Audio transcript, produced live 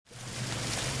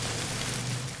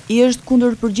I është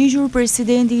kundërpërgjigjur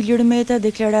presidenti Ilir Meta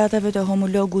deklaratave të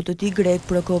homologut të tij grek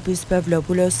Prokopis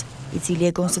Pavlopulos, I cili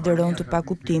e konsideron të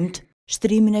pakuptimtë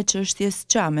shtrimin e çështjes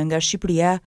çame nga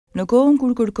Shqipëria në kohën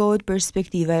kur kërkohet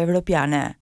perspektiva evropiane.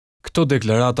 Këto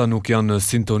deklarata nuk janë në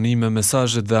sintoni me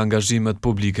mesazhet dhe angazhimet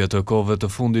publike të kohëve të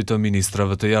fundit të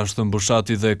ministrave të Jashtëm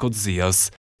Bushati dhe Kotzias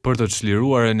për të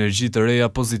çliruar energji të reja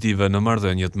pozitive në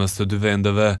marrëdhëniet mes të dy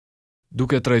vendeve,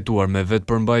 duke trajtuar me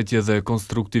vetëpërmbajtje dhe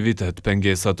konstruktivitet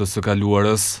pengesat të së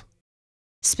kaluarës.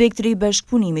 Spektri I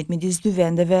bashkëpunimit midis dy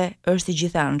vendeve është I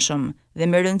gjithanshëm dhe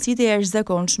me rëndësi të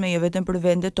jashtëzakonshme jo vetëm për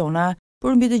vendet tona,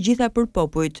 por mbi të gjitha për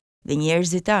popujt dhe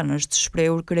njerëzit tanë, është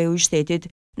shprehur kreu I shtetit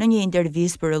në një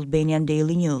intervistë për Albanian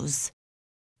Daily News.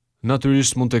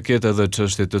 Natyrisht mund të ketë edhe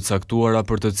çështje të caktuara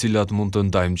për të cilat mund të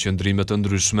ndajmë qendrime të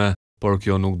ndryshme, por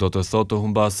kjo nuk do të thotë të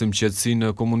humbasim qetësinë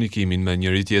në komunikimin me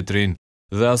njëri-tjetrin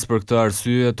dhe as për këtë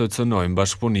arsye të cënojmë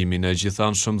bashkëpunimin e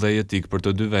gjithanshëm dhe jetik për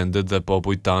të dy vendet dhe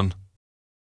popujt tanë.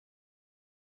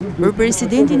 Për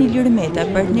presidentin Ilir Meta,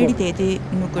 partneriteti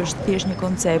nuk është thjesht një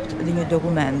koncept dhe një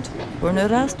dokument, por në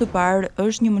rast të parë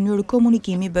është një mënyrë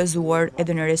komunikimi bazuar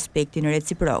edhe në respektin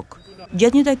reciprok.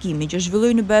 Gjatë një takimi që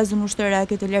zhvilloi në bazën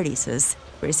ushtarake të Larisës,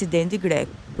 presidenti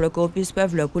grek Prokopis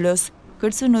Pavlopulos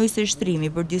kërcënoi se shtrimi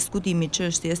për diskutimin e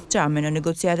çështjes çame në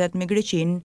negociatat me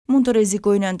Greqinë mund të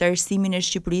rrezikojë antarësimin e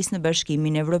Shqipërisë në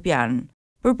Bashkimin Evropian.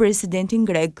 Për presidentin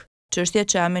grek, çështja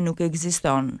çame nuk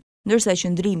ekziston, ndërsa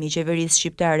qëndrimi I qeverisë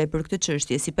shqiptare për këtë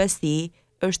çështje sipas tij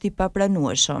është I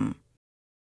papranueshëm.